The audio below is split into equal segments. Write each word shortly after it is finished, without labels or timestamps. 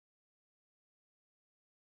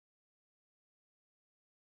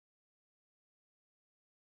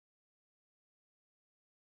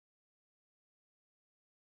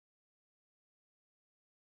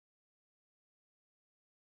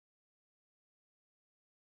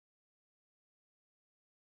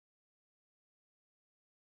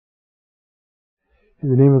In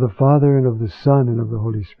the name of the Father, and of the Son, and of the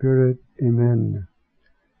Holy Spirit. Amen.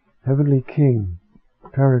 Heavenly King,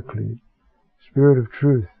 Paraclete, Spirit of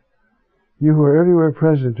truth, you who are everywhere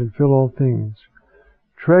present and fill all things,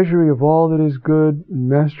 treasury of all that is good, and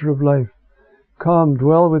master of life, come,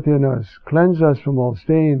 dwell within us, cleanse us from all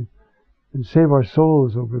stain, and save our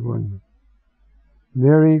souls, O good one.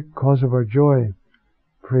 Mary, cause of our joy,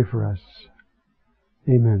 pray for us.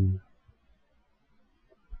 Amen.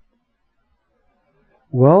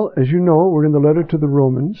 Well, as you know, we're in the letter to the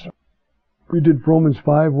Romans. We did Romans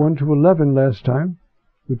 5, 1 to 11 last time,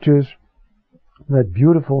 which is that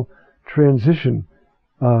beautiful transition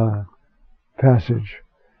passage.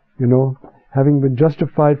 You know, having been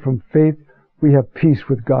justified from faith, we have peace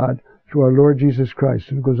with God through our Lord Jesus Christ.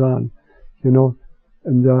 And it goes on, you know,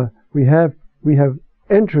 and we have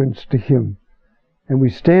entrance to Him, and we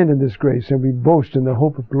stand in this grace, and we boast in the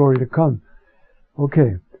hope of glory to come.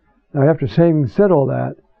 Okay. Now, after having said all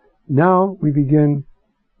that, now we begin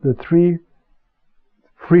the three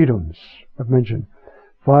freedoms I've mentioned.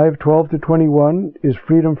 5, 12 to 21 is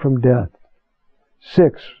freedom from death.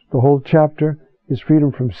 6, the whole chapter, is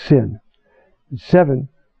freedom from sin. And 7,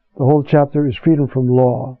 the whole chapter, is freedom from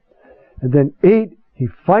law. And then 8, he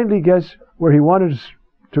finally gets where he wanted us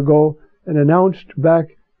to go and announced back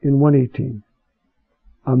in 118.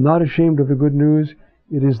 I'm not ashamed of the good news.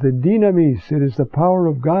 It is the dynamis, it is the power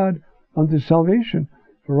of God unto salvation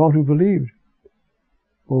for all who believed.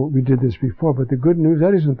 Well, we did this before, but the good news,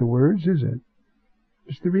 that isn't the words, is it?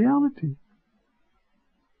 It's the reality.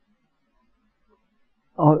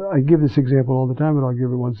 I give this example all the time, but I'll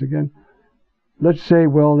give it once again. Let's say,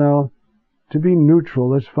 well now, to be neutral,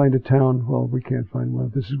 let's find a town. Well, we can't find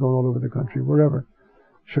one. This is going all over the country, wherever.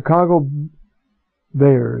 Chicago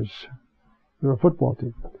Bears. They're a football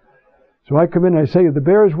team. So I come in and I say, the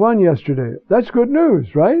Bears won yesterday. That's good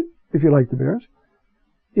news, right? If you like the Bears.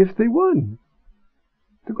 If they won.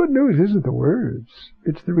 The good news isn't the words.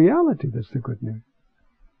 It's the reality that's the good news.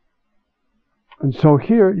 And so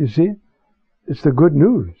here, you see, it's the good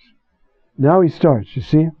news. Now he starts, you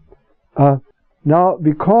see. Now,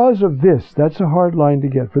 because of this, that's a hard line to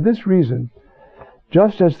get. For this reason,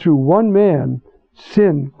 just as through one man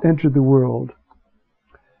sin entered the world.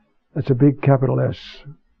 That's a big capital S.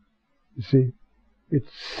 You see,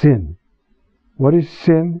 it's sin. What is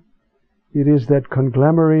sin? It is that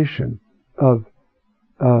conglomeration of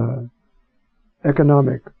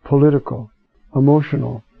economic, political,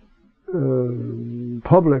 emotional,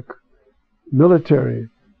 public, military,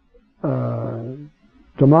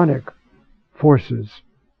 demonic forces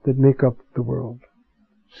that make up the world.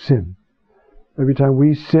 Sin. Every time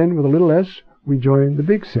we sin with a little s, we join the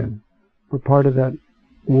big sin. We're part of that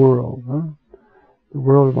world. The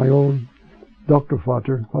world of my own Dr.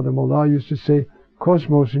 Father Mullah, used to say,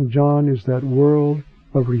 cosmos in John is that world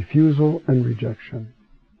of refusal and rejection.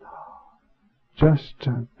 Just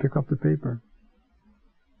pick up the paper.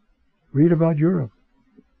 Read about Europe.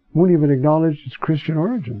 Won't even acknowledge its Christian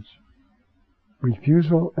origins.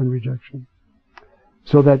 Refusal and rejection.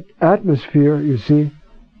 So that atmosphere, you see,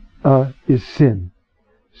 is sin.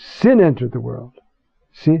 Sin entered the world.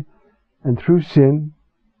 See? And through sin,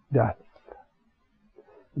 death.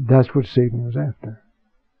 That's what Satan was after.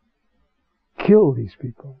 Kill these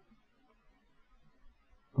people.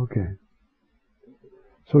 Okay.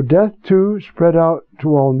 So death too spread out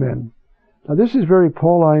to all men. Now this is very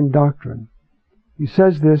Pauline doctrine. He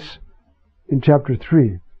says this in chapter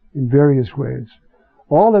 3 in various ways.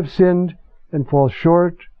 All have sinned and fall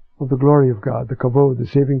short of the glory of God, the kavod, the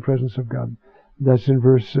saving presence of God. That's in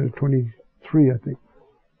verse 23, I think.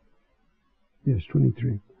 Yes,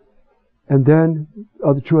 23. And then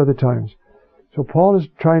two other times. So Paul is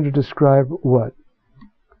trying to describe what?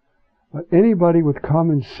 What anybody with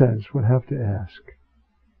common sense would have to ask.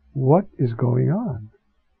 What is going on?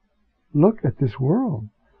 Look at this world.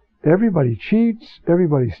 Everybody cheats,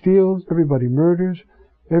 everybody steals, everybody murders,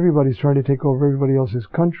 everybody's trying to take over everybody else's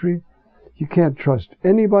country. You can't trust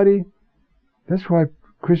anybody. That's why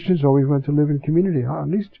Christians always want to live in community. At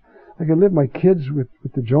least I can live my kids with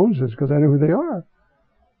the Joneses because I know who they are.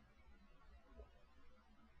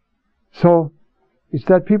 So it's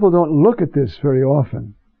that people don't look at this very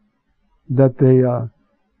often. That they,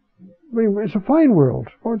 it's a fine world.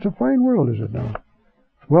 Oh, it's a fine world, is it now?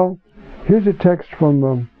 Well, here's a text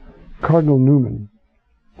from Cardinal Newman,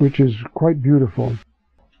 which is quite beautiful.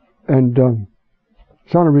 And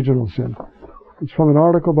it's on original sin. It's from an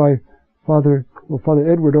article by Father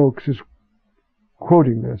Edward Oakes is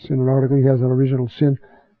quoting this in an article he has on original sin,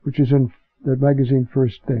 which is in that magazine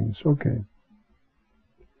First Things. Okay.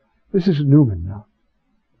 This is Newman now.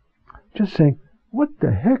 Just saying, what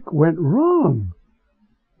the heck went wrong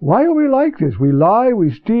Why are we like this? We lie,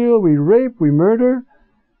 we steal, we rape, we murder.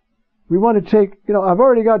 We want to take, I've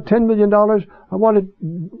already got $10 million. I want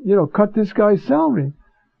to, cut this guy's salary.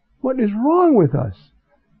 What is wrong with us?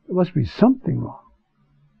 There must be something wrong.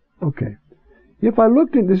 Okay.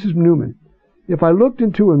 This is Newman. If I looked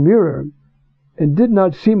into a mirror and did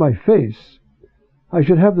not see my face, I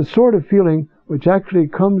should have the sort of feeling which actually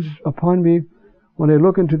comes upon me when I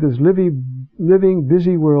look into this living,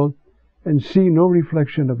 busy world and see no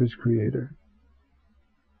reflection of its Creator.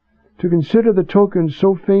 To consider the tokens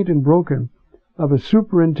so faint and broken of a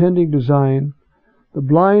superintending design, the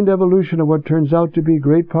blind evolution of what turns out to be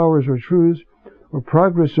great powers or truths or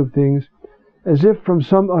progress of things, as if from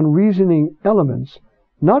some unreasoning elements,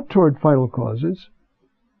 not toward final causes,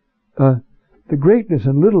 the greatness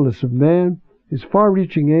and littleness of man, his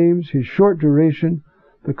far-reaching aims, his short duration,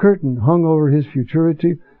 the curtain hung over his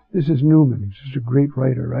futurity. This is Newman. He's a great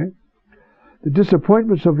writer, right? The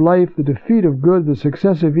disappointments of life, the defeat of good, the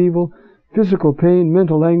success of evil, physical pain,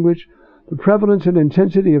 mental anguish, the prevalence and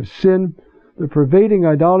intensity of sin, the pervading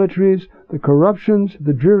idolatries, the corruptions,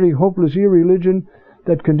 the dreary, hopeless irreligion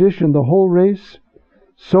that condition the whole race,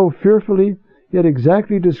 so fearfully, yet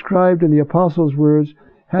exactly described in the Apostles' words,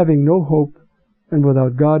 having no hope and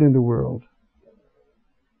without God in the world.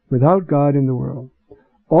 Without God in the world.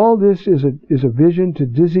 All this is a vision to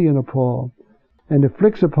dizzy and appall, and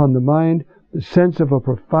afflicts upon the mind the sense of a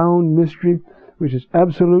profound mystery which is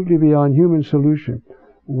absolutely beyond human solution.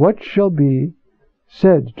 What shall be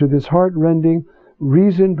said to this heart-rending,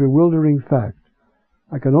 reason-bewildering fact?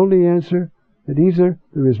 I can only answer that either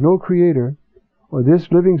there is no Creator, or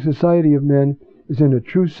this living society of men is in a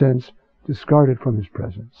true sense discarded from His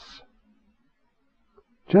presence.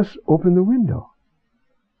 Just open the window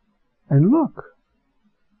and look.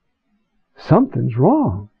 Something's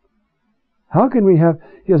wrong. How can we have...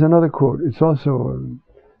 Here's another quote. It's also...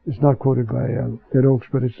 it's not quoted by Ed Oakes,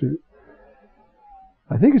 but it's...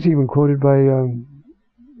 I think it's even quoted by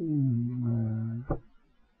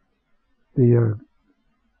the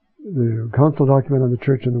council document on the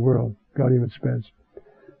church and the world, Gaudium et Spes.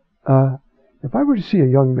 If I were to see a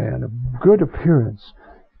young man of good appearance,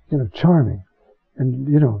 charming, and,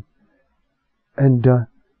 and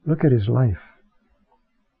look at his life,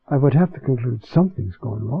 I would have to conclude something's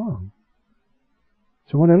going wrong.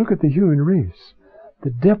 So when I look at the human race, the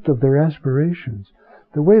depth of their aspirations,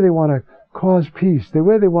 the way they want to cause peace, the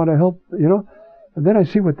way they want to help, and then I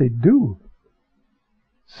see what they do.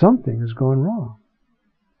 Something has gone wrong.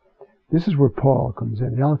 This is where Paul comes in.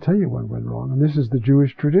 And I'll tell you what went wrong. And this is the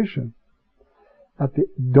Jewish tradition. At the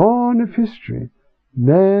dawn of history,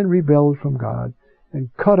 man rebelled from God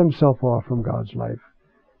and cut himself off from God's life.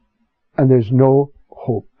 And there's no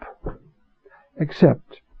hope,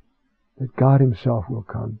 except that God Himself will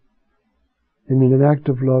come and in an act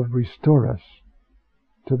of love restore us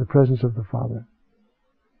to the presence of the Father.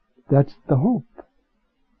 That's the hope.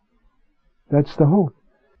 That's the hope.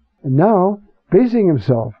 And now, basing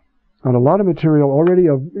himself on a lot of material already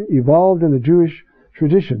evolved in the Jewish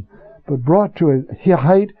tradition, but brought to a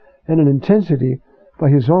height and an intensity by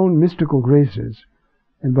his own mystical graces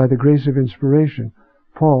and by the grace of inspiration,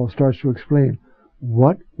 Paul starts to explain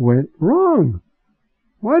what went wrong.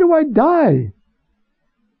 Why do I die?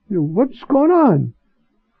 What's going on?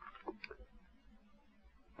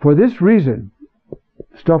 For this reason,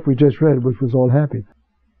 stuff we just read, which was all happy,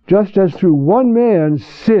 just as through one man's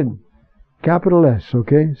sin, capital S,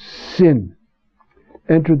 okay, sin,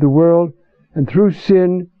 entered the world, and through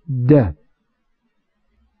sin, death.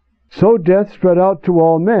 So death spread out to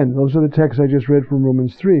all men. Those are the texts I just read from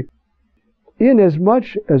Romans 3.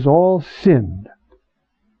 Inasmuch as all sinned,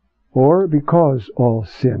 or because all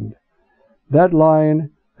sinned. That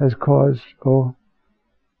line has caused,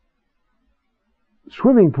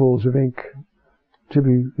 swimming pools of ink to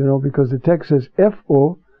be, because the text says,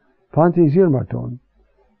 F-O, Pantes Imarton.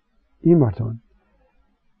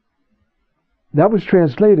 That was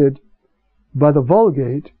translated by the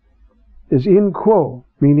Vulgate as in quo,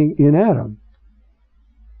 meaning in Adam.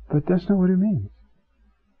 But that's not what it means.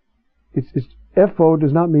 It's F-O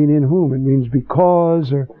does not mean in whom. It means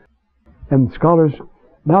because, and scholars,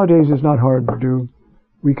 nowadays it's not hard to do.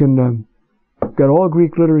 We can get all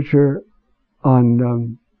Greek literature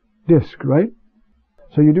on disk, right?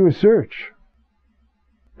 So you do a search.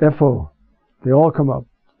 F-O. They all come up.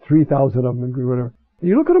 3,000 of them, and whatever.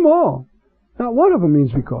 You look at them all. Not one of them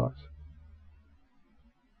means because.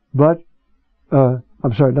 But,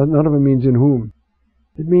 I'm sorry, none of them means in whom.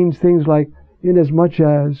 It means things like inasmuch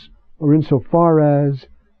as, or insofar as,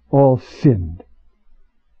 all sinned.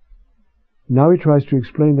 Now he tries to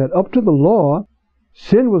explain that up to the law,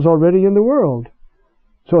 sin was already in the world.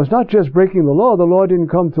 So it's not just breaking the law. The law didn't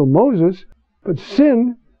come till Moses. But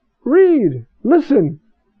sin, read, listen,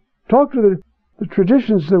 talk to the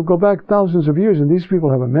traditions that go back thousands of years, and these people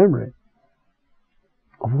have a memory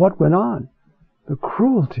of what went on. The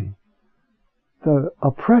cruelty, the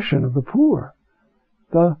oppression of the poor,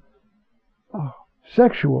 the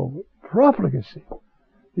sexual profligacy,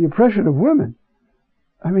 the oppression of women.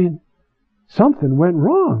 I mean, something went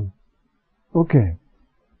wrong. Okay.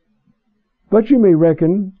 But you may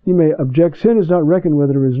object, sin is not reckoned where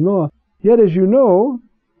there is law. Yet, as you know,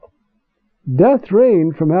 death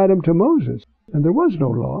reigned from Adam to Moses, and there was no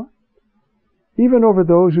law, even over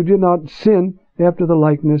those who did not sin after the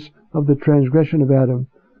likeness of the transgression of Adam,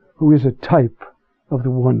 who is a type of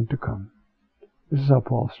the one to come. This is how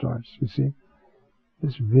Paul starts, you see,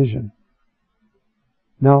 this vision.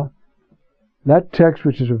 Now, that text,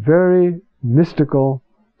 which is a very mystical,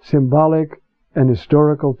 symbolic, and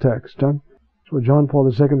historical text, it's what John Paul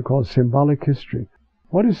II calls symbolic history.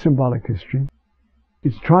 What is symbolic history?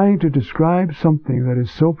 It's trying to describe something that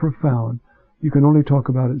is so profound, you can only talk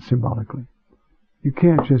about it symbolically. You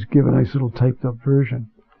can't just give a nice little typed up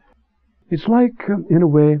version. It's like, in a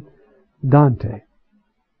way, Dante.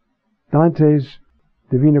 Dante's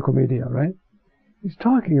Divina Commedia, right? He's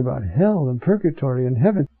talking about hell and purgatory and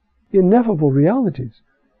heaven, ineffable realities.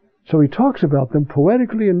 So he talks about them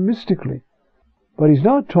poetically and mystically. But he's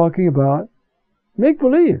not talking about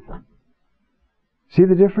make-believe. See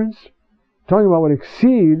the difference? Talking about what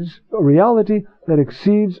exceeds a reality that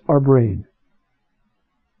exceeds our brain.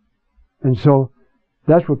 And so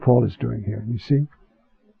that's what Paul is doing here, you see.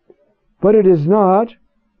 But it is not,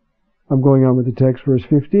 I'm going on with the text, verse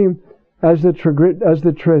 15, as the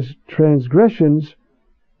transgressions,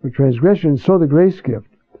 so the grace gift.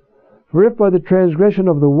 For if by the transgression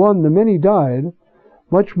of the one the many died,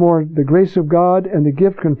 much more the grace of God and the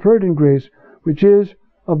gift conferred in grace, which is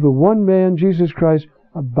of the one man, Jesus Christ,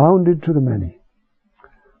 abounded to the many.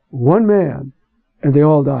 One man, and they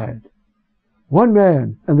all died. One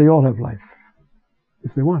man, and they all have life,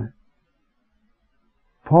 if they want it.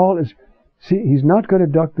 Paul is, see, he's not going to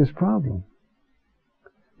duck this problem.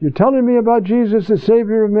 You're telling me about Jesus, the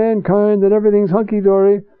Savior of mankind, that everything's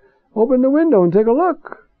hunky-dory. Open the window and take a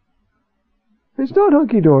look. It's not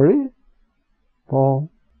hunky-dory.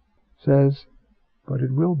 Paul says, but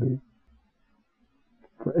it will be.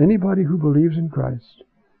 For anybody who believes in Christ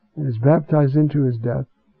and is baptized into His death,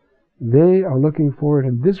 they are looking forward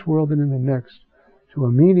in this world and in the next to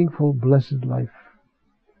a meaningful, blessed life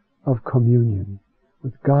of communion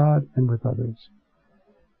with God and with others.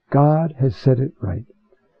 God has said it right.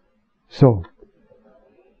 So,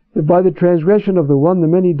 if by the transgression of the one the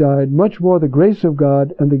many died, much more the grace of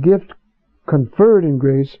God and the gift conferred in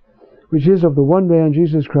grace, which is of the one man,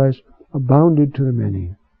 Jesus Christ, abounded to the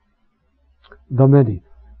many. The many.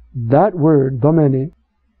 That word, the many,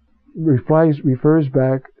 refers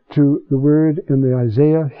back to the word in the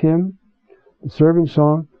Isaiah hymn, the servant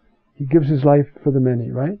song. He gives his life for the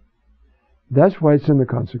many, right? That's why it's in the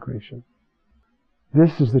consecration.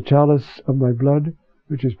 This is the chalice of my blood,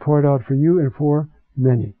 which is poured out for you and for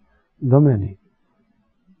many. The many.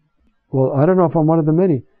 Well, I don't know if I'm one of the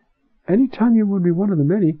many. Anytime you would be one of the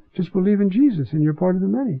many, just believe in Jesus and you're part of the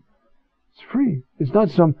many. It's free. It's not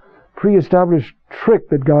some pre-established trick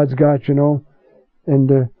that God's got, you know, and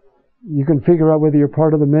you can figure out whether you're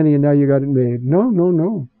part of the many and now you got it made. No, no,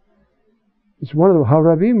 no. It's one of the,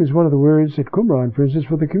 Harabim is one of the words at Qumran, for instance,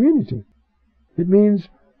 for the community. It means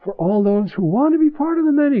for all those who want to be part of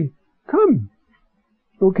the many. Come.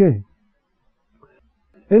 Okay.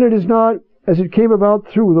 And it is not as it came about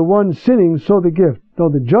through the one sinning, so the gift. Though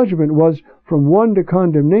the judgment was from one to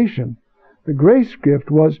condemnation, the grace gift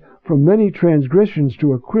was from many transgressions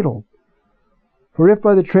to acquittal. For if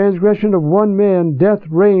by the transgression of one man death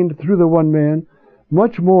reigned through the one man,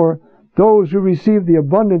 much more those who receive the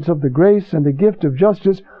abundance of the grace and the gift of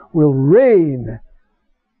justice will reign,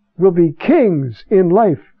 will be kings in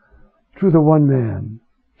life through the one man,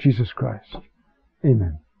 Jesus Christ.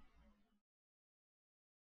 Amen.